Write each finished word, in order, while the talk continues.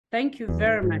Thank you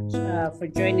very much for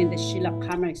joining the Sheila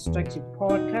Kama Extractive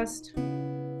Podcast.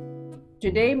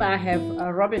 Today, I have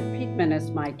Robert Pitman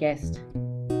as my guest.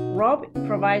 Rob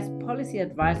provides policy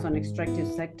advice on extractive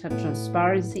sector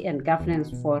transparency and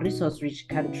governance for resource-rich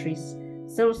countries,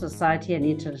 civil society, and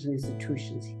international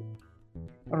institutions.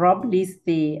 Rob leads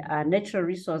the Natural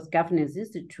Resource Governance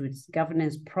Institute's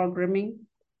governance programming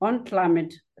on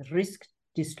climate risk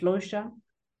disclosure,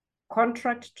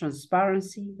 contract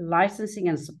transparency, licensing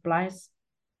and supplies,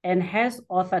 and has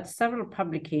authored several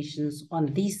publications on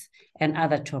these and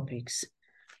other topics.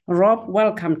 Rob,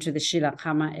 welcome to the Sheila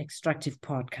Kama Extractive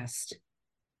Podcast.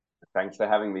 Thanks for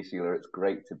having me, Sheila. It's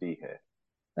great to be here.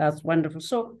 That's wonderful.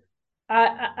 So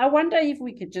I wonder if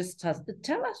we could just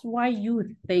tell us why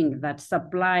you think that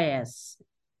suppliers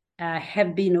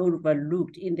have been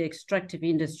overlooked in the extractive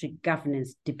industry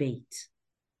governance debate.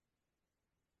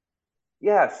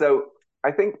 Yeah, so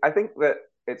I think that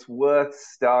it's worth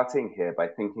starting here by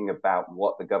thinking about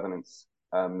what the governance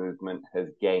movement has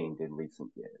gained in recent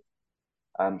years.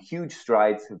 Huge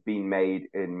strides have been made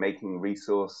in making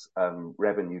resource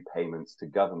revenue payments to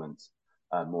governments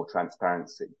more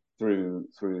transparency through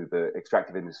the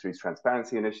Extractive Industries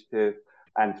Transparency Initiative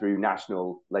and through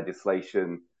national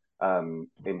legislation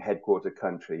in headquarter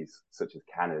countries such as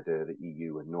Canada, the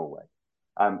EU, and Norway.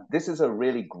 This is a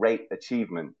really great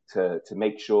achievement to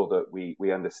make sure that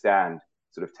we understand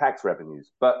sort of tax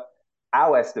revenues. But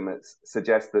our estimates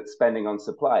suggest that spending on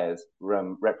suppliers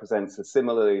represents a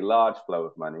similarly large flow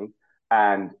of money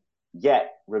and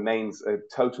yet remains a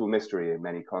total mystery in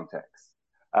many contexts.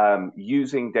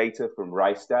 Using data from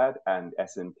Rystad and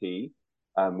S&P,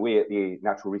 we at the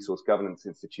Natural Resource Governance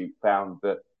Institute found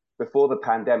that before the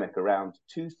pandemic, around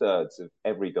 2/3 of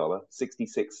every dollar,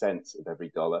 66 cents of every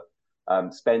dollar,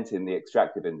 spent in the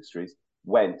extractive industries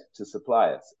went to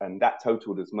suppliers. And that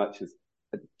totaled as much as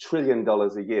 $1 trillion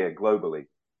a year globally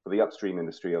for the upstream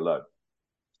industry alone.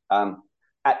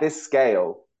 At this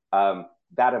scale,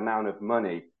 that amount of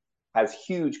money has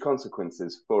huge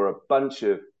consequences for a bunch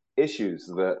of issues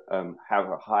that have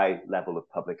a high level of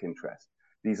public interest.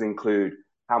 These include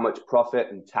how much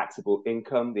profit and taxable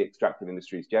income the extractive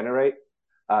industries generate,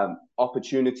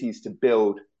 opportunities to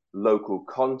build local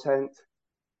content,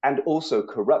 and also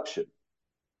corruption.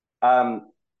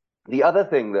 The other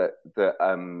thing that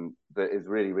is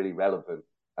really relevant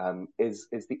is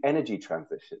the energy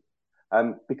transition,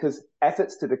 because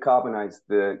efforts to decarbonize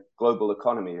the global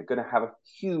economy are going to have a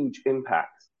huge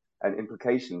impact and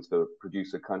implications for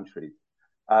producer countries.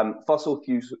 Fossil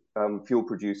fuel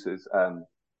producers are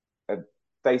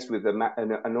faced with an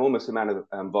enormous amount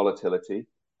of volatility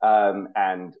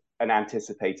and an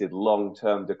anticipated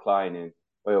long-term decline in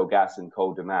oil, gas, and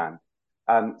coal demand.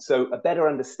 So a better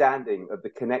understanding of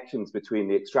the connections between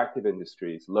the extractive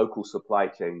industries, local supply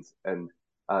chains, and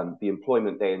the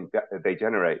employment they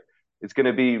generate is going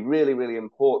to be really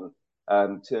important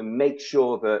to make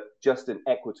sure that just and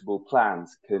equitable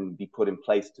plans can be put in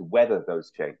place to weather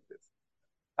those changes.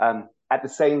 At the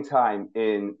same time,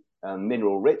 in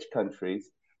mineral-rich countries,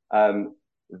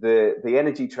 the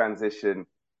energy transition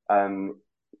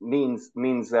means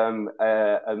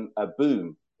a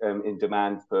boom in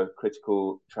demand for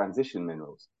critical transition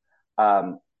minerals.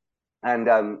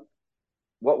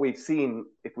 What we've seen,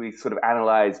 if we sort of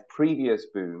analyze previous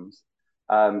booms,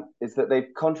 is that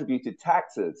they've contributed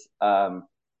taxes,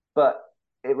 but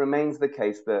it remains the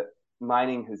case that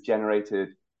mining has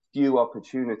generated few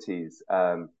opportunities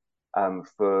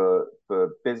for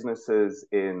businesses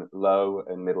in low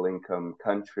and middle income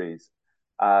countries.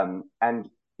 And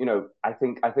you know, I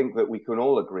think that we can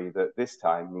all agree that this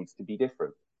time needs to be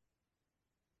different.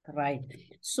 Right.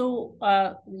 So,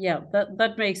 yeah,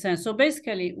 that makes sense. So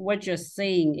basically, what you're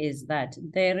saying is that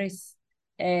there is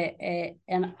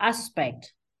an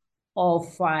aspect of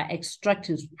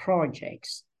extractive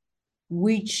projects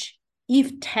which,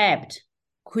 if tapped,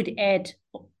 could add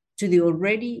to the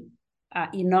already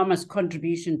enormous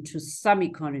contribution to some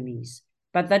economies.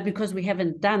 But that because we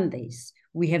haven't done this,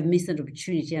 we have missed an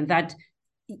opportunity, and that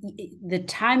the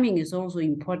timing is also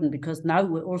important because now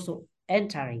we're also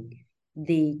entering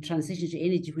the transition to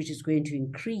energy, which is going to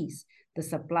increase the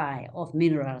supply of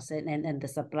minerals and the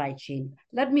supply chain.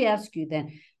 Let me ask you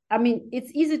then, I mean,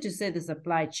 it's easy to say the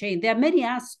supply chain. There are many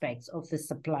aspects of the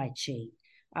supply chain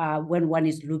when one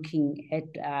is looking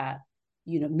at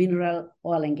mineral,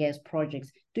 oil, and gas projects.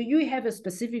 Do you have a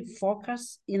specific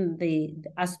focus in the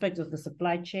aspect of the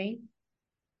supply chain?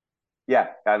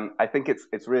 Yeah, I think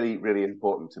it's really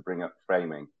important to bring up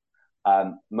framing.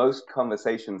 Most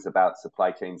conversations about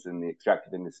supply chains in the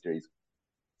extractive industries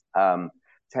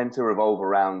tend to revolve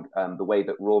around the way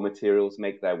that raw materials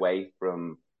make their way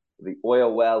from the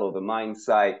oil well or the mine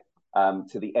site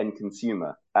to the end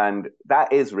consumer. And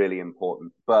that is really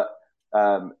important. But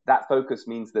that focus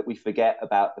means that we forget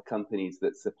about the companies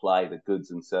that supply the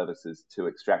goods and services to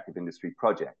extractive industry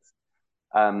projects.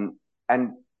 And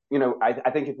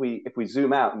I think if we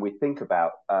zoom out and we think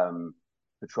about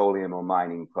petroleum or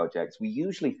mining projects, we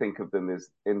usually think of them as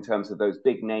in terms of those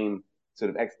big name sort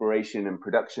of exploration and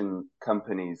production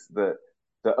companies that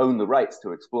own the rights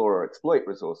to explore or exploit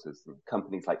resources.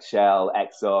 Companies like Shell,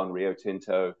 Exxon, Rio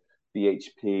Tinto,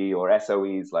 BHP, or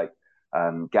SOEs like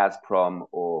Gazprom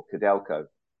or Codelco.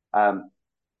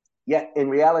 Yet in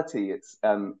reality, it's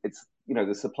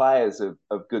the suppliers of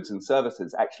goods and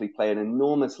services actually play an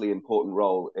enormously important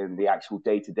role in the actual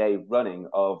day-to-day running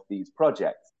of these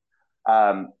projects.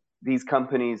 These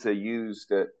companies are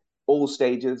used at all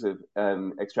stages of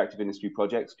extractive industry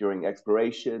projects during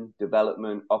exploration,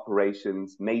 development,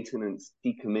 operations, maintenance,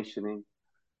 decommissioning.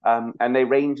 And they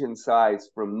range in size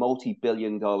from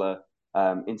multi-billion-dollar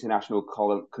international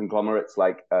conglomerates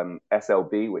like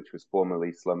SLB, which was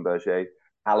formerly Schlumberger,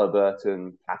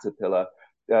 Halliburton, Caterpillar,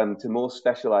 to more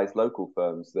specialized local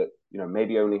firms that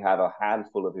maybe only have a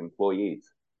handful of employees.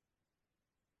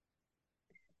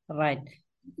 Right.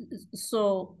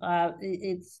 So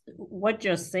it's what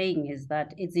you're saying is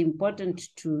that it's important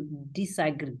to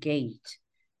disaggregate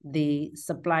the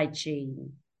supply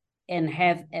chain and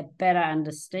have a better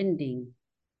understanding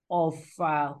of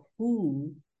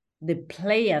who the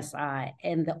players are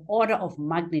and the order of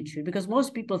magnitude, because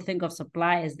most people think of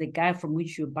supply as the guy from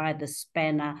which you buy the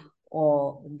spanner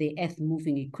or the earth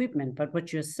moving equipment. But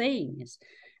what you're saying is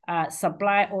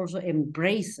supply also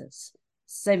embraces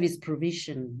service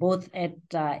provision, both at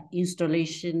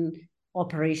installation,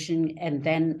 operation, and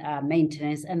then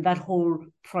maintenance, and that whole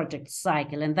project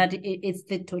cycle. And that it's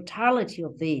the totality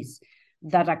of this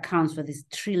that accounts for these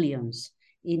trillions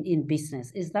in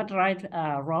business. Is that right,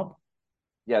 Rob?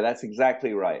 Yeah, that's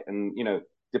exactly right. And,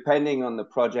 depending on the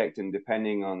project and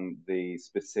depending on the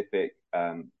specific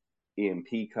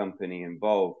E&P company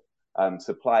involved,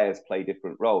 suppliers play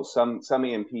different roles. Some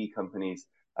E&P companies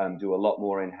do a lot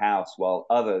more in-house, while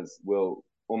others will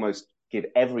almost give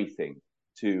everything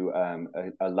to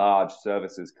a large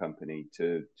services company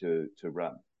to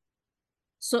run.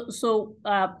 So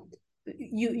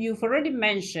you've already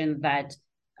mentioned that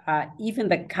even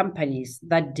the companies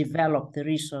that develop the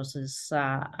resources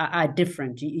are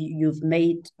different. You've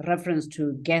made reference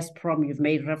to Gazprom, you've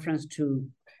made reference to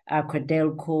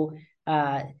Codelco,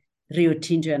 Rio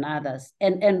Tinto, and others.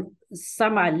 And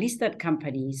some are listed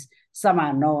companies, some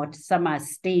are not, some are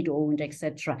state-owned,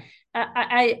 etc.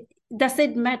 Does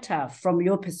it matter from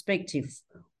your perspective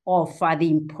of the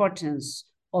importance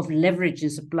of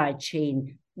leveraging supply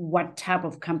chain, what type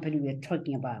of company we're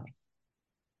talking about?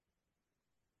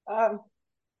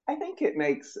 I think it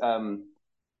makes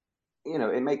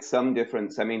it makes some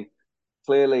difference. I mean,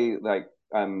 clearly, like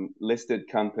listed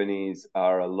companies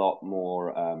are a lot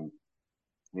more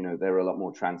they're a lot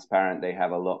more transparent. They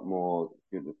have a lot more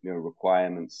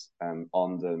requirements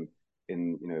on them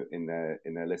in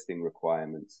their listing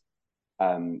requirements.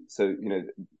 So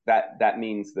that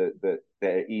means that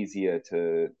they're easier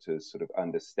to sort of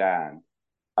understand.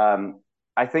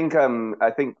 I think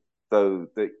though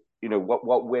that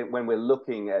when we're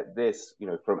looking at this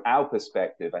from our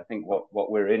perspective, I think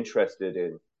what we're interested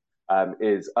in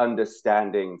is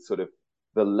understanding sort of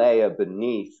the layer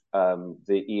beneath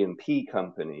the E&P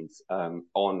companies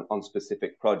on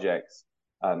specific projects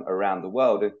around the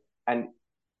world, and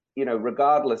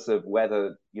regardless of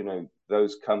whether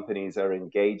those companies are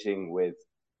engaging with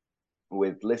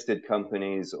listed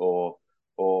companies or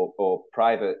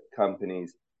private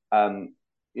companies,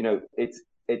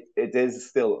 it is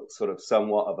still sort of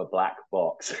somewhat of a black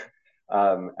box.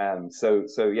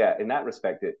 So yeah, in that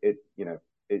respect,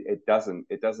 it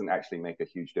doesn't actually make a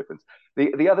huge difference.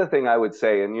 The other thing I would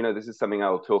say, and this is something I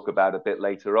will talk about a bit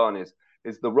later on, is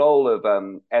the role of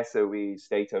SOE,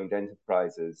 state-owned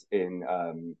enterprises, in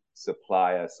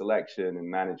supplier selection and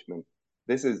management.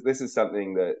 This is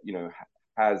something that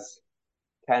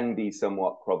can be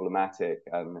somewhat problematic,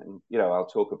 and I'll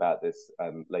talk about this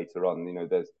later on.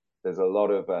 There's a lot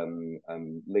of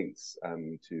links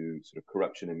to sort of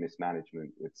corruption and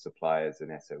mismanagement with suppliers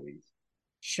and SOEs.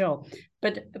 Sure,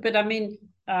 but I mean,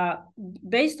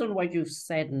 based on what you've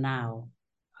said now,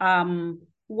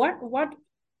 what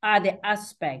are the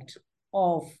aspects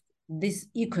of this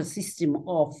ecosystem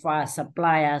of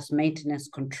suppliers, maintenance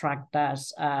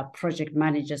contractors, project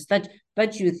managers that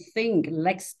you think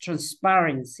lacks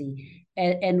transparency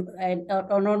and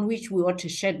on which we ought to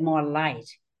shed more light,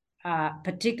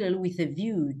 particularly with a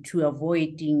view to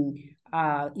avoiding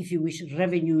if you wish,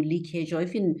 revenue leakage or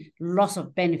even loss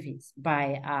of benefits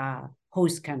by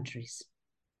host countries?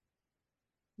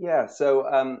 Yeah,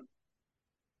 so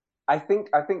I think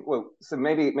well, so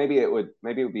maybe it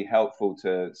would be helpful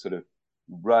to sort of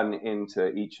run into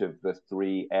each of the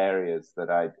three areas that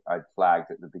I'd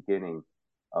flagged at the beginning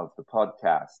of the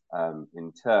podcast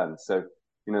in turn. So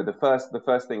the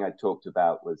first thing I talked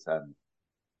about was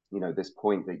this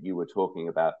point that you were talking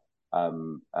about,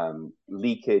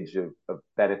 leakage of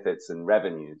benefits and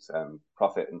revenues,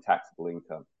 profit and taxable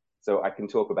income. So I can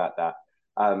talk about that.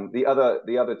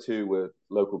 The other two were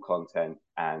local content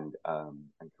and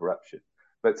corruption.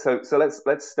 But so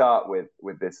let's start with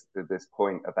this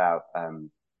point about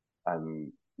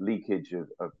leakage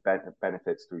of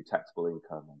benefits through taxable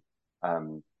income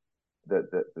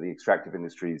that the extractive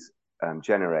industries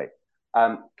generate.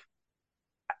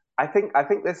 I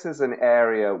think this is an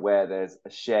area where there's a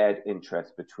shared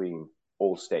interest between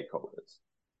all stakeholders.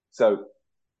 So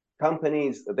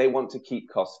companies, they want to keep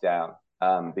costs down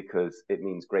because it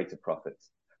means greater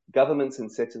profits. Governments and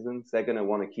citizens, they're going to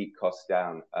want to keep costs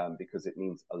down because it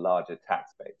means a larger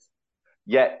tax base.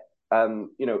 Yet,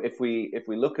 if we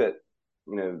look at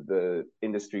the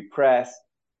industry press,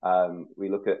 we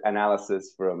look at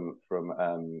analysis from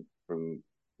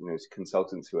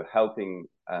consultants who are helping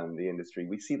the industry,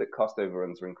 we see that cost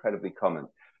overruns are incredibly common.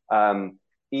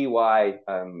 EY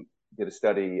did a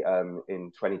study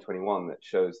in 2021 that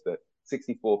shows that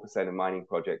 64% of mining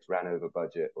projects ran over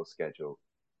budget or schedule,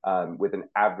 with an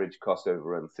average cost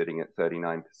overrun sitting at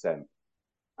 39%.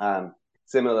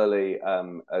 Similarly,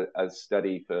 a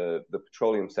study for the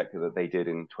petroleum sector that they did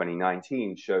in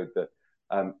 2019 showed that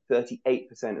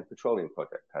 38% of petroleum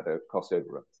projects had cost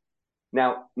overruns.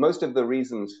 Now, most of the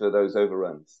reasons for those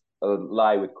overruns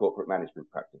lie with corporate management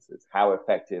practices, how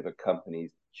effective a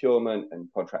company's procurement and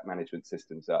contract management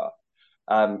systems are.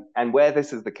 And where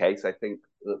this is the case, I think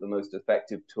that the most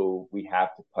effective tool we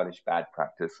have to punish bad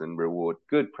practice and reward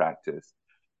good practice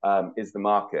is the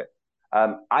market.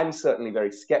 I'm certainly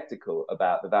very skeptical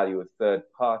about the value of third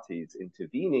parties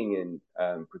intervening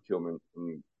in procurement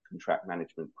and contract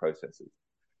management processes.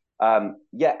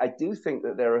 Yet I do think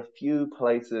that there are a few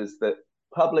places that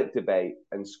public debate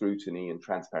and scrutiny and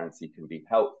transparency can be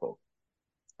helpful.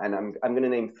 And I'm going to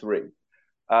name three.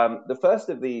 The first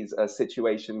of these are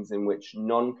situations in which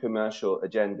non-commercial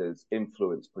agendas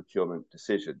influence procurement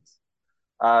decisions.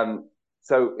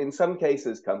 So in some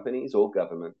cases, companies or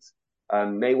governments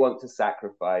may want to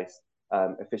sacrifice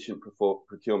efficient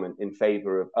procurement in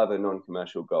favor of other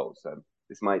non-commercial goals.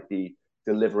 This might be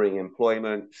delivering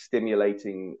employment,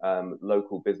 stimulating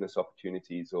local business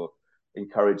opportunities, or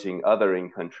encouraging other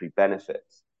in-country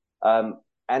benefits.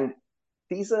 And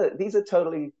these are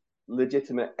totally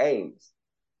legitimate aims.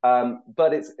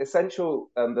 But it's essential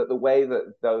that the way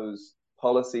that those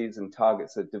policies and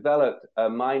targets are developed are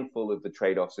mindful of the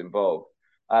trade-offs involved,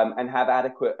 and have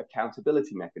adequate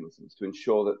accountability mechanisms to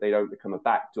ensure that they don't become a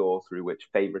backdoor through which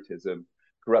favoritism,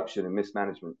 corruption, and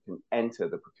mismanagement can enter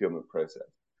the procurement process.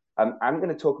 I'm going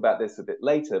to talk about this a bit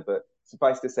later, but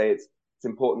suffice to say, it's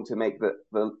important to make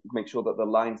sure that the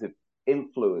lines of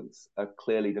influence are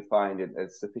clearly defined and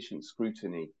there's sufficient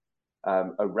scrutiny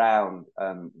around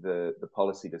the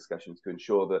policy discussions to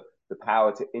ensure that the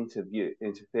power to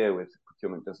interfere with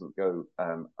procurement doesn't go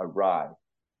awry.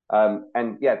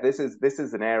 And yeah, this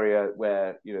is an area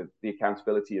where the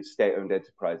accountability of state-owned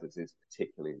enterprises is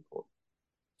particularly important.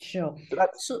 Sure.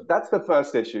 So that's the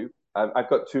first issue. I've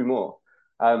got two more.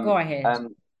 Go ahead.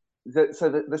 So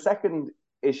the second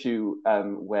issue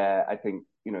where I think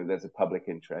there's a public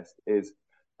interest is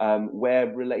where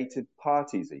related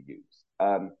parties are used.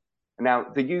 Now,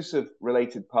 the use of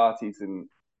related parties and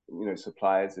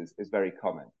suppliers is very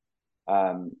common.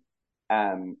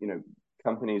 And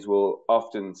companies will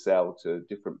often sell to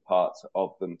different parts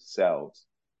of themselves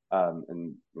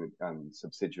and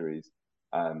subsidiaries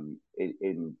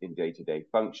in day-to-day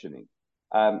functioning.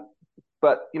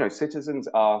 But citizens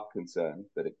are concerned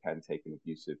that it can take an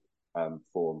abusive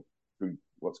form through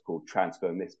what's called transfer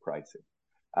mispricing,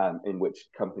 in which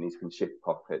companies can shift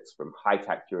profits from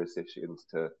high-tax jurisdictions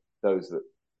to those that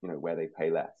where they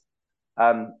pay less.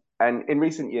 And in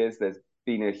recent years, there's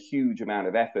been a huge amount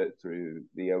of effort through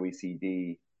the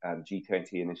OECD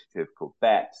G20 initiative called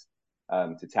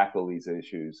Ep6 to tackle these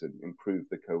issues and improve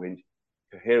the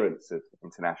coherence of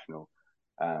international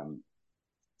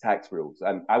tax rules.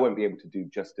 I won't be able to do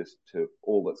justice to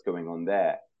all that's going on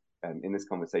there in this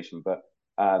conversation, but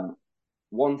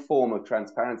one form of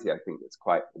transparency I think that's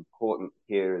quite important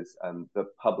here is the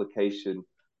publication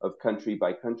of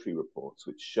country-by-country reports,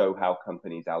 which show how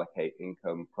companies allocate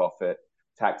income, profit,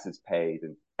 taxes paid,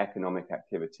 and economic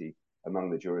activity among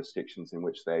the jurisdictions in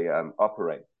which they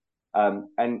operate.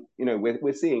 And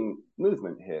we're seeing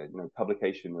movement here.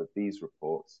 Publication of these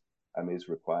reports is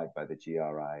required by the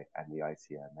GRI and the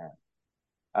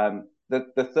ICMM.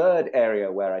 The third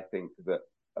area where I think that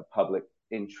a public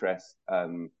interest,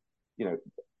 and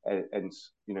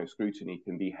scrutiny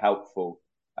can be helpful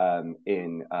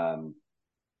in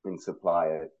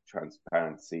supplier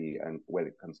transparency and when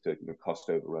it comes to cost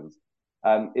overruns,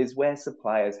 is where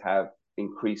suppliers have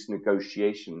increased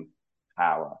negotiation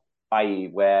power, i.e.,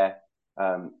 where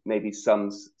maybe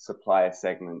some supplier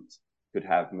segments could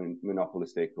have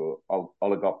monopolistic or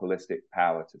oligopolistic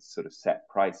power to sort of set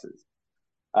prices.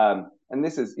 And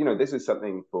this is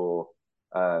something for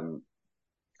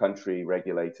country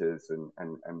regulators and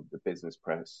the business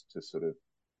press to sort of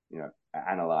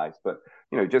analyze. But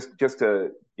just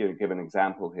to give an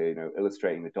example here,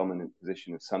 illustrating the dominant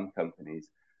position of some companies.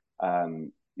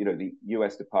 The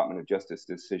U.S. Department of Justice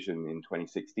decision in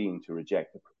 2016 to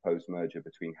reject the proposed merger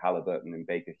between Halliburton and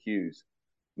Baker Hughes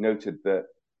noted that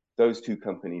those two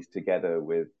companies, together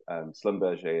with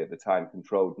Schlumberger at the time,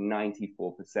 controlled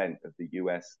 94% of the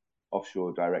U.S.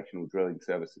 offshore directional drilling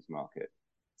services market.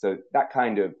 So that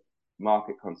kind of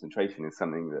market concentration is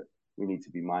something that we need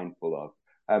to be mindful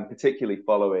of, particularly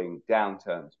following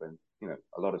downturns when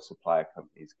a lot of supplier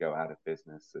companies go out of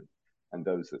business, and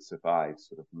those that survive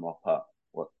sort of mop up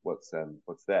what's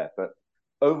there. But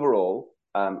overall,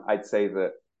 I'd say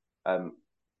that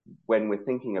when we're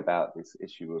thinking about this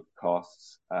issue of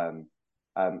costs,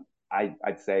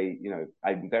 I'd say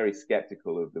I'm very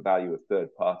skeptical of the value of third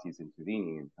parties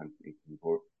intervening in company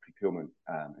procurement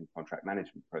and contract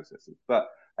management processes. But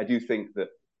I do think that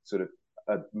sort of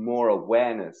a more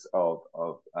awareness of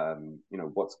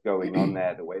what's going on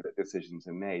there, the way that decisions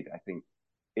are made, I think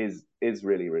is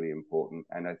really, really important.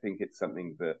 And I think it's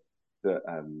something that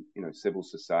civil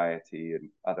society and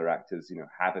other actors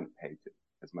haven't paid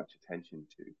as much attention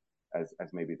to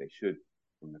as maybe they should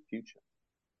in the future.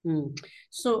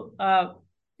 So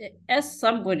as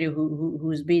somebody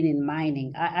who's been in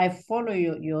mining, I follow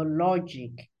your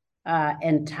logic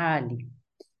entirely.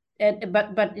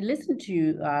 But listen to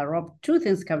you, Rob, two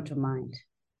things come to mind.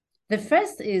 The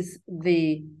first is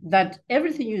that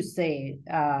everything you say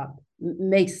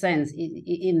makes sense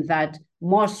in that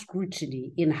more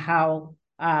scrutiny in how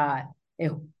a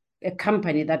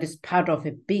company that is part of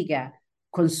a bigger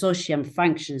consortium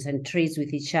functions and trades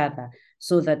with each other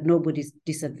so that nobody's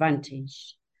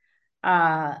disadvantaged.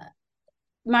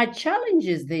 My challenge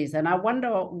is this, and I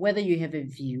wonder whether you have a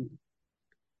view.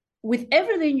 With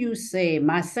everything you say,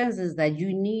 my sense is that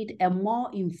you need a more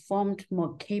informed,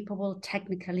 more capable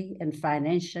technically and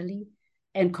financially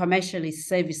and commercially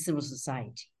service civil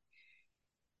society.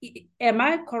 Am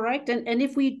I correct? And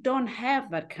if we don't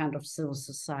have that kind of civil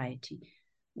society,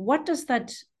 what does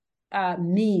that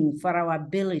mean for our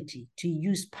ability to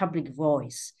use public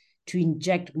voice to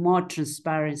inject more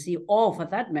transparency, or for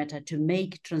that matter, to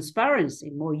make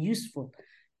transparency more useful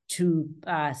to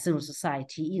civil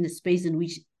society in a space in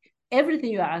which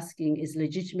everything you're asking is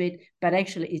legitimate, but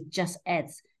actually it just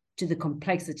adds to the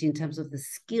complexity in terms of the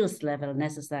skills level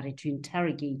necessary to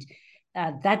interrogate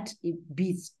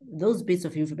those bits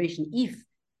of information if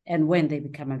and when they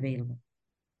become available?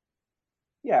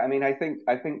 Yeah, I mean, I think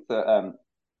that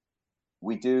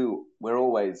we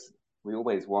always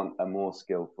want a more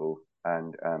skillful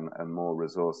and a more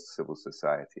resourced civil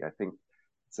society. I think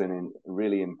it's a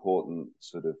really important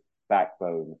sort of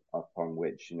backbone upon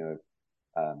which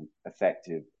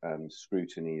effective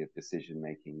scrutiny of decision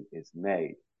making is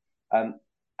made.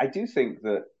 I do think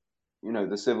that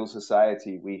the civil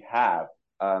society we have,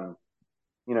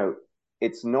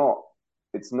 it's not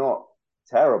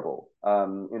terrible,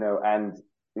 and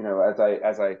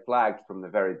as I flagged from the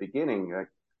very beginning,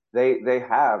 they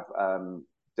have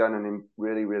done a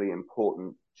really, really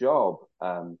important job,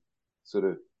 sort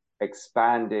of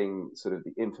expanding sort of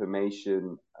the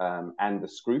information and the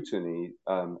scrutiny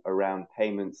around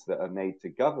payments that are made to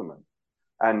government.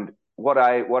 And what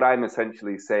I'm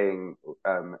essentially saying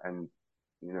and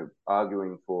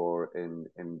arguing for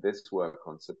in this work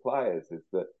on suppliers is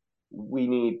that we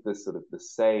need the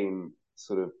same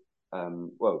sort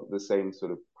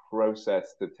of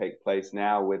process to take place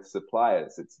now with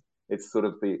suppliers. It's sort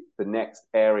of the next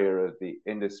area of the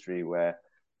industry where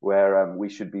we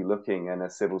should be looking, and a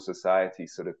civil society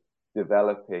sort of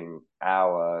developing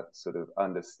our sort of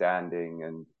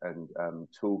understanding and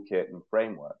toolkit and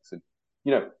frameworks. And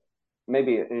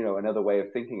maybe another way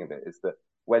of thinking of it is that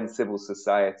when civil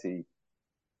society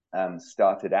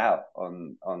started out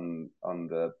on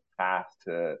the path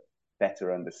to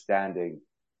better understanding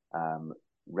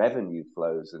revenue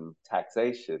flows and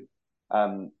taxation,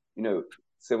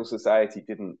 civil society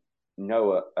didn't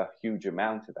know a huge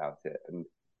amount about it, and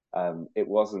it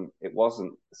wasn't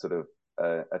sort of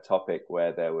a topic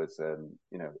where there was a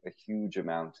huge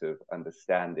amount of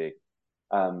understanding,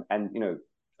 and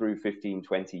through 15,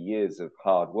 20 years of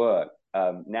hard work,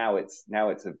 now it's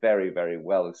a very, very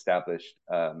well established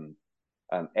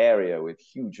area with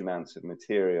huge amounts of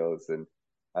materials and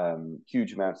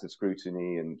huge amounts of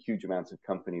scrutiny and huge amounts of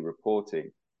company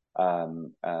reporting.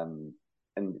 And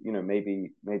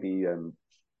maybe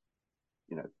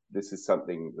this is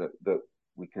something that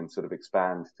we can sort of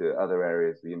expand to other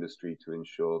areas of the industry to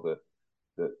ensure that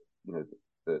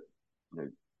that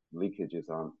leakages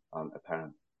aren't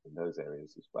apparent in those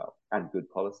areas as well, and good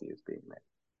policy is being made.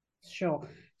 Sure.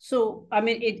 So, I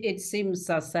mean, it seems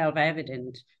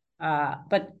self-evident,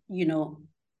 but,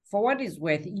 for what is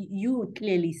worth, you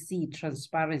clearly see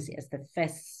transparency as the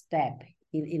first step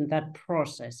in that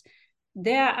process.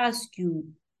 Dare I ask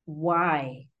you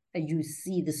why you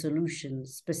see the solution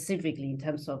specifically in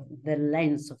terms of the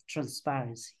lens of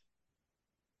transparency?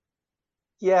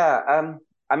 Yeah,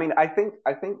 I mean, I think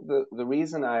the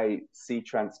reason I see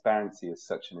transparency as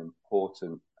such an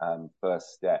important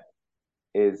first step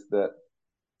is that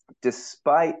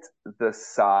despite the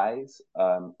size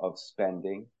of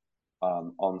spending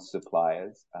on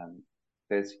suppliers,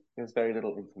 there's very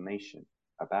little information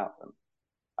about them,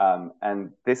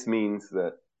 and this means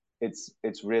that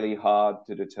it's really hard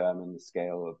to determine the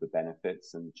scale of the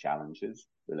benefits and challenges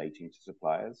relating to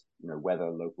suppliers. Whether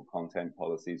local content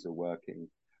policies are working,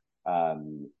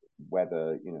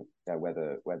 whether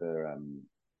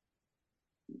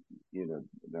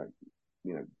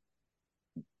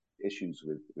issues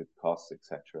with costs,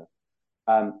 etc.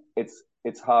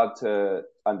 It's hard to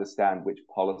understand which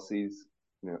policies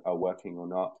are working or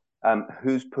not.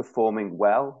 Who's performing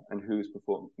well and who's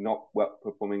not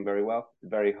performing very well.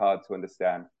 Very hard to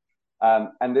understand.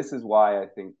 And this is why I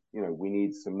think we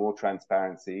need some more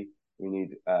transparency. We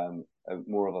need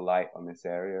more of a light on this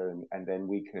area, and then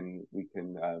we can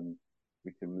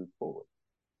move forward.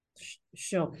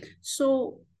 Sure.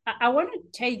 So I want to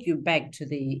take you back to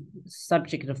the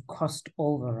subject of cost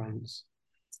overruns.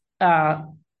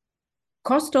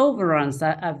 Cost overruns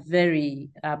are very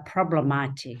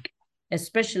problematic,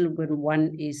 especially when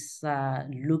one is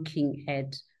looking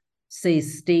at, say,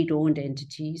 state-owned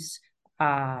entities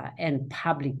and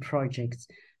public projects.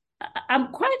 I'm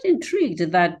quite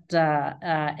intrigued that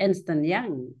Ernst &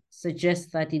 Young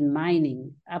suggests that in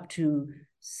mining, up to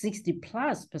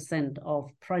 60+%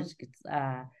 of projects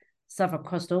suffer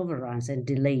cost overruns and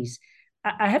delays.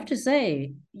 I have to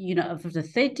say, after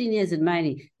 13 years in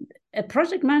mining, a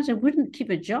project manager wouldn't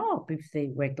keep a job if they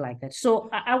worked like that. So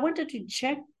I wanted to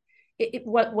check,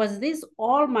 was this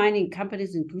all mining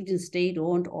companies, including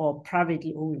state-owned or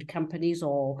privately owned companies,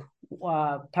 or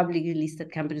publicly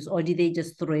listed companies, or did they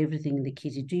just throw everything in the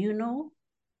kitty? Do you know?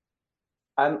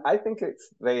 I think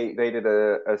they did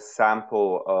a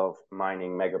sample of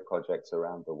mining mega projects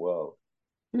around the world.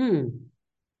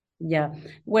 Yeah.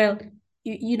 Well,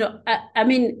 I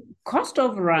mean, cost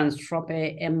overruns from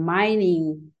a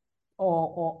mining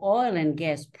or oil and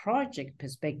gas project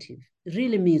perspective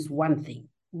really means one thing,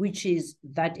 which is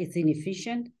that it's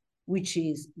inefficient, which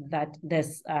is that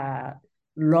there's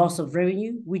loss of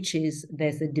revenue, which is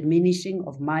there's a diminishing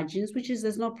of margins, which is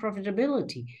there's no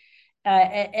profitability.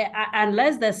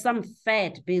 Unless there's some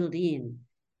fat built in.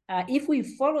 If we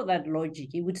follow that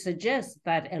logic, it would suggest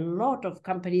that a lot of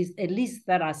companies, at least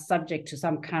that are subject to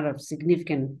some kind of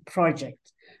significant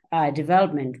project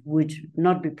development, would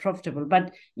not be profitable.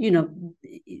 But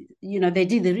they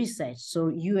did the research, so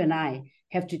you and I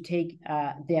have to take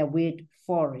their word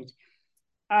for it.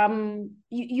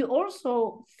 You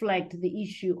also flagged the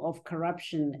issue of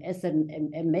corruption as a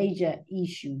major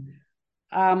issue.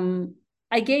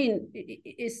 Again,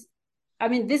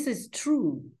 this is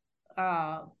true.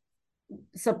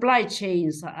 Supply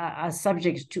chains are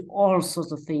subject to all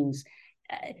sorts of things.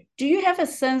 Do you have a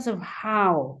sense of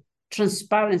how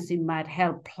transparency might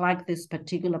help plug this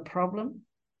particular problem?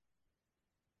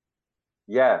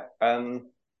 Yeah, I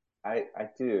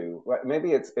do.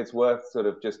 Maybe it's worth sort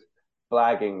of just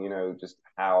flagging, just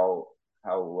how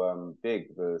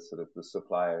big the sort of the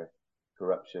supplier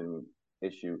corruption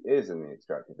issue is in the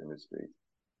extractive industry.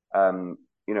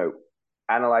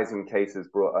 Analyzing cases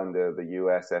brought under the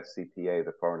US FCPA,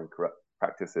 the Foreign and Corrupt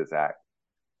Practices Act,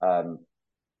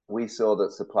 we saw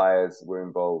that suppliers were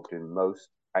involved in most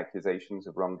accusations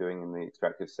of wrongdoing in the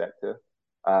extractive sector.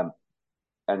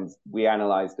 And we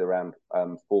analyzed around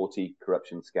 40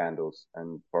 corruption scandals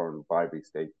and foreign bribery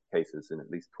state cases in at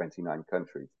least 29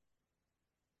 countries.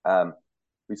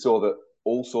 We saw that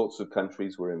all sorts of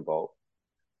countries were involved.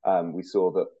 We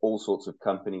saw that all sorts of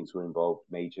companies were involved,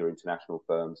 major international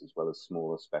firms as well as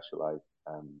smaller specialized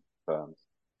firms.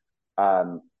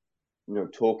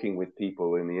 Talking with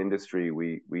people in the industry,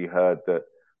 we heard that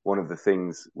one of the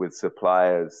things with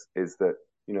suppliers is that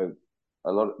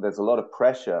there's a lot of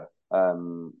pressure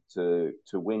to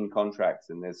win contracts,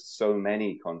 and there's so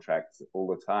many contracts all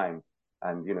the time,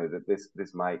 and that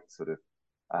this might sort of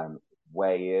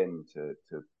weigh in to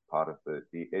part of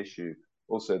the issue.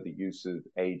 Also, the use of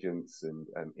agents and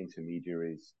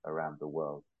intermediaries around the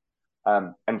world.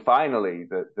 And finally,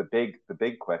 the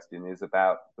big question is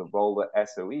about the role that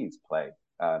SOEs play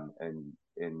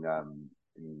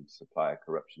in supplier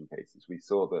corruption cases. We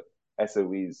saw that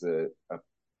SOEs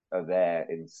are there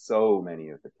in so many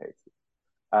of the cases.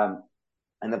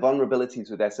 And the vulnerabilities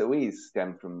with SOEs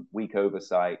stem from weak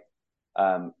oversight,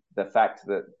 the fact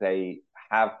that they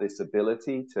have this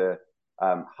ability to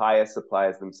hire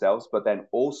suppliers themselves, but then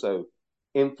also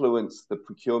influence the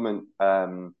procurement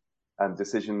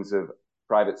decisions of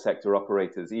private sector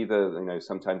operators. Either,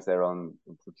 sometimes they're on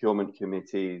procurement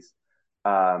committees,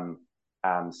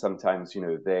 sometimes,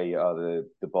 they are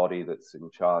the body that's in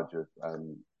charge of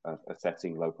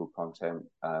assessing local content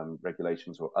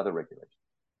regulations or other regulations.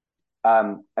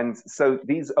 And so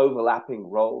these overlapping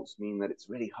roles mean that it's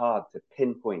really hard to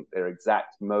pinpoint their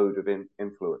exact mode of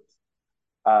influence.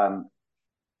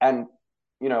 And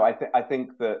I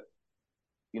think that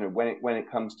when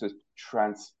it comes to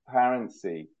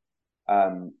transparency,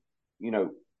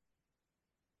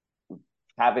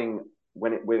 having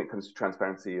when it comes to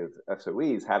transparency of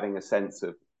SOEs, having a sense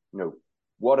of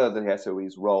what are the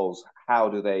SOEs' roles, how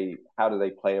do they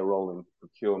play a role in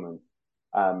procurement,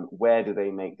 where do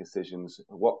they make decisions,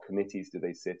 what committees do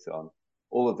they sit on?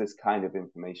 All of this kind of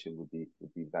information would be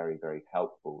very, very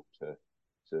helpful to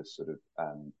sort of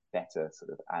better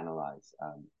sort of analyze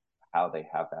how they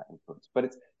have that influence.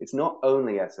 But it's not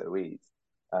only SOEs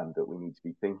that we need to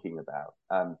be thinking about.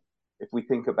 If we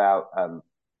think about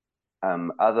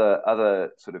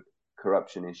other sort of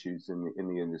corruption issues in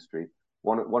the industry,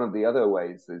 one of the other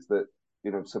ways is that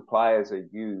suppliers are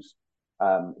used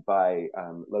by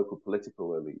local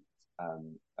political elites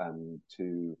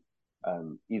to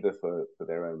either for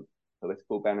their own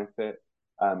political benefit,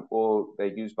 or they're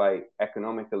used by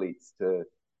economic elites to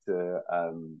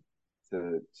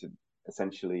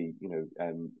essentially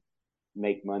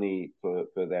make money for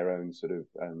their own sort of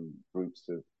groups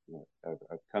of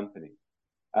companies,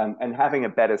 and having a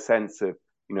better sense of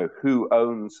who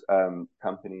owns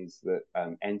companies that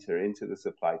enter into the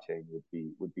supply chain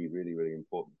would be really, really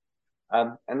important.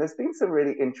 And there's been some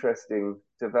really interesting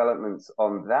developments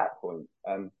on that point.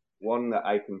 One that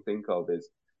I can think of is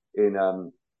in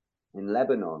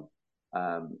Lebanon,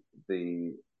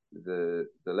 the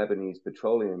Lebanese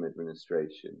Petroleum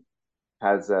Administration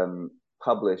has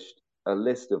published a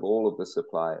list of all of the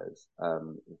suppliers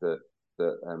that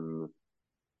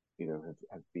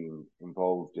have been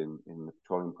involved in the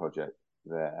petroleum project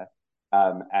there,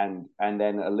 and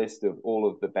then a list of all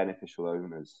of the beneficial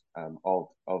owners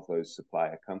of those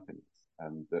supplier companies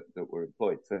that were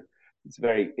employed. So it's a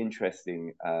very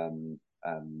interesting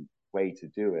way to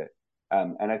do it,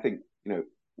 and I think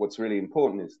what's really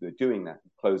important is they're doing that,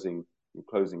 closing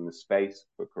the space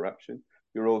for corruption.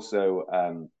 You're also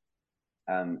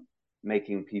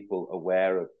making people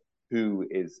aware of who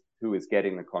is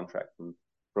getting the contract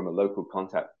from a local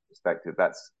contact perspective.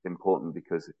 That's important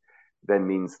because it then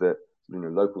means that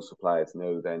local suppliers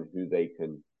know then who they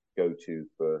can go to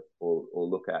for or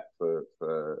look at for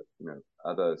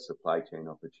other supply chain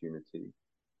opportunities.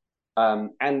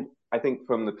 And I think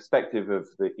from the perspective of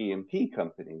the E&P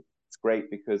company, it's great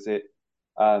because it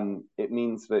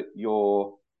means that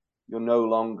you're no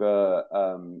longer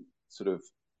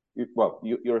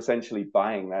you're essentially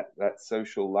buying that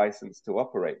social license to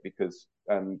operate, because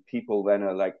people then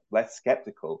are like less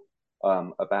skeptical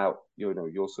about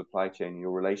your supply chain,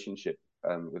 your relationship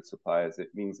with suppliers.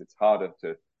 It means it's harder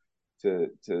to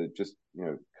just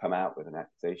come out with an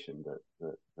accusation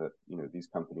that these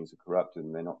companies are corrupt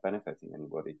and they're not benefiting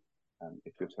anybody.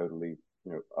 If you're totally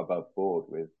above board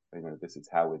with this is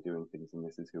how we're doing things and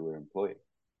this is who we're employing.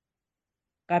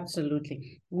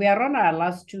 Absolutely. We are on our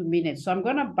last 2 minutes, so I'm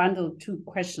going to bundle 2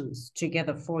 questions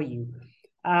together for you.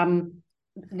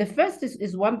 The first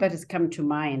is one that has come to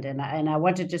mind, and I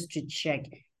wanted just to check.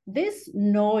 This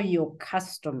know your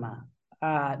customer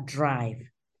drive,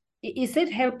 is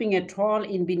it helping at all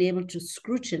in being able to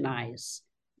scrutinize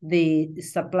the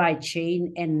supply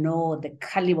chain and know the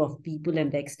caliber of people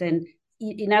and the extent?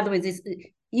 In other words,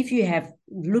 if you have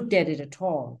looked at it at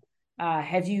all,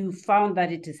 have you found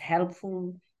that it is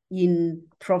helpful in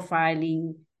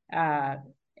profiling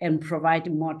and provide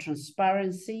more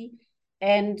transparency.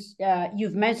 And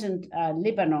you've mentioned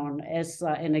Lebanon as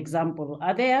an example.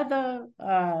 Are there other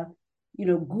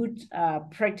good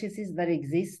practices that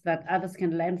exist that others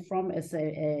can learn from as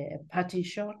a parting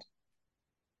shot?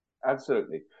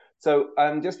 Absolutely. So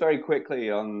just very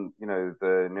quickly on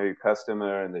the new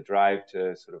customer and the drive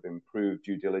to sort of improve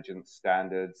due diligence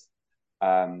standards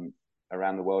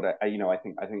around the world. I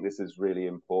think this is really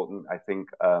important. I think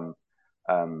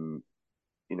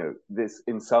this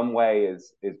in some way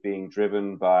is being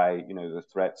driven by the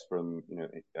threats from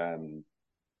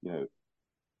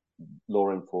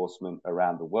law enforcement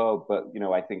around the world. But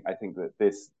I think that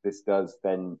this does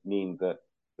then mean that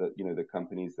the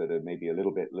companies that are maybe a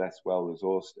little bit less well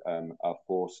resourced are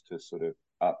forced to sort of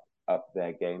up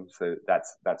their game. So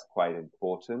that's quite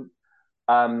important.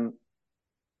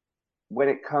 When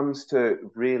it comes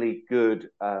to really good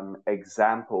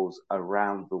examples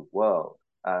around the world,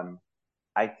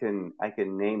 I can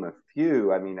name a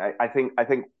few. I mean, I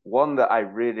think one that I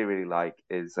really like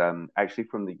is actually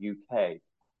from the UK.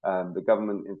 The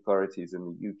government authorities in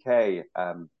the UK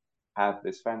have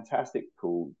this fantastic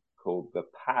tool called the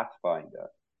Pathfinder,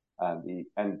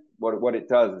 and what it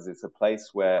does is it's a place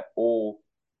where all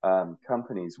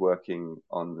companies working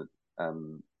on the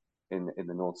in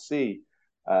the North Sea,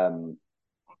 all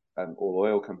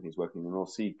oil companies working in the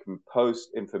North Sea can post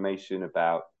information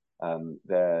about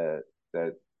their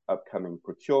upcoming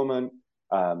procurement,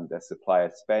 their supplier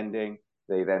spending.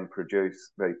 They then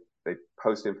they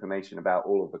post information about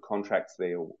all of the contracts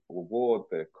they award,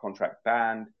 the contract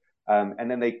band, and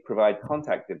then they provide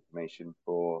contact information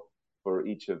for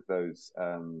each of those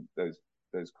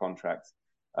contracts,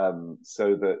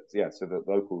 so that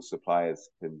local suppliers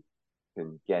can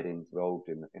get involved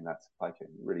in that supply chain.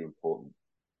 Really important.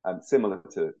 Similar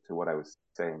to what I was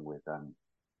saying with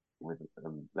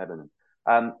Lebanon.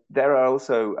 There are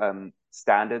also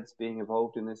standards being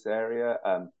evolved in this area.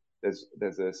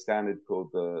 There's a standard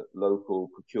called the Local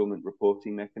Procurement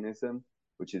Reporting Mechanism,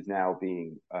 which is now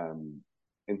being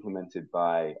implemented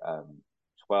by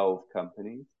 12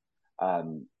 companies.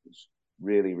 It's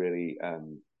really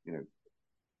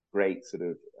great sort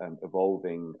of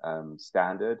evolving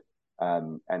standard,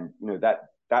 and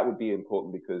that would be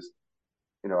important because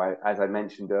as I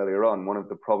mentioned earlier on, one of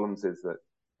the problems is that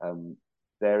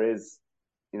there is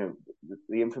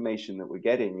the information that we're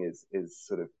getting is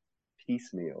sort of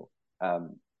piecemeal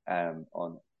on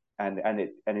and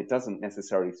it doesn't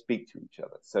necessarily speak to each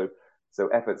other. So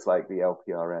efforts like the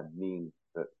LPRM mean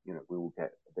that we will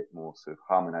get a bit more sort of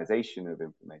harmonization of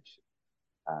information,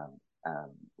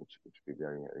 which would be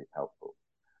very helpful.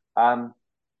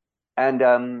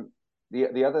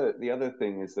 The other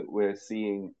thing is that we're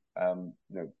seeing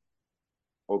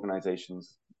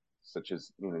organizations such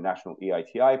as national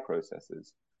EITI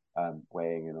processes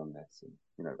weighing in on this.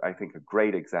 And I think a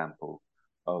great example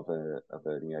of an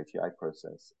EITI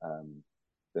process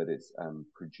that is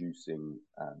producing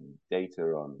data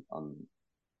on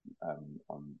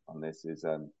this is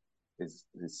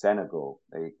Senegal.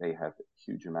 They have a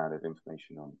huge amount of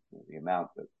information on the amount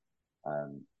that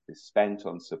is spent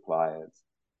on suppliers,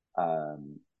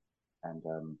 and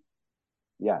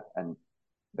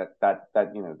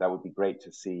that would be great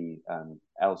to see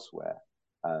elsewhere,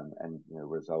 and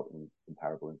result in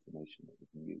comparable information that we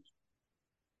can use.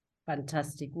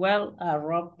 Fantastic. Well,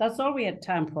 Rob, that's all we had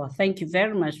time for. Thank you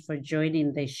very much for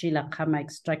joining the Sheila Khama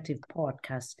Extractive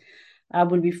Podcast. I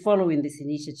will be following this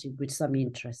initiative with some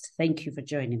interest. Thank you for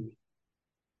joining me.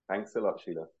 Thanks a lot,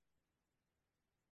 Sheila.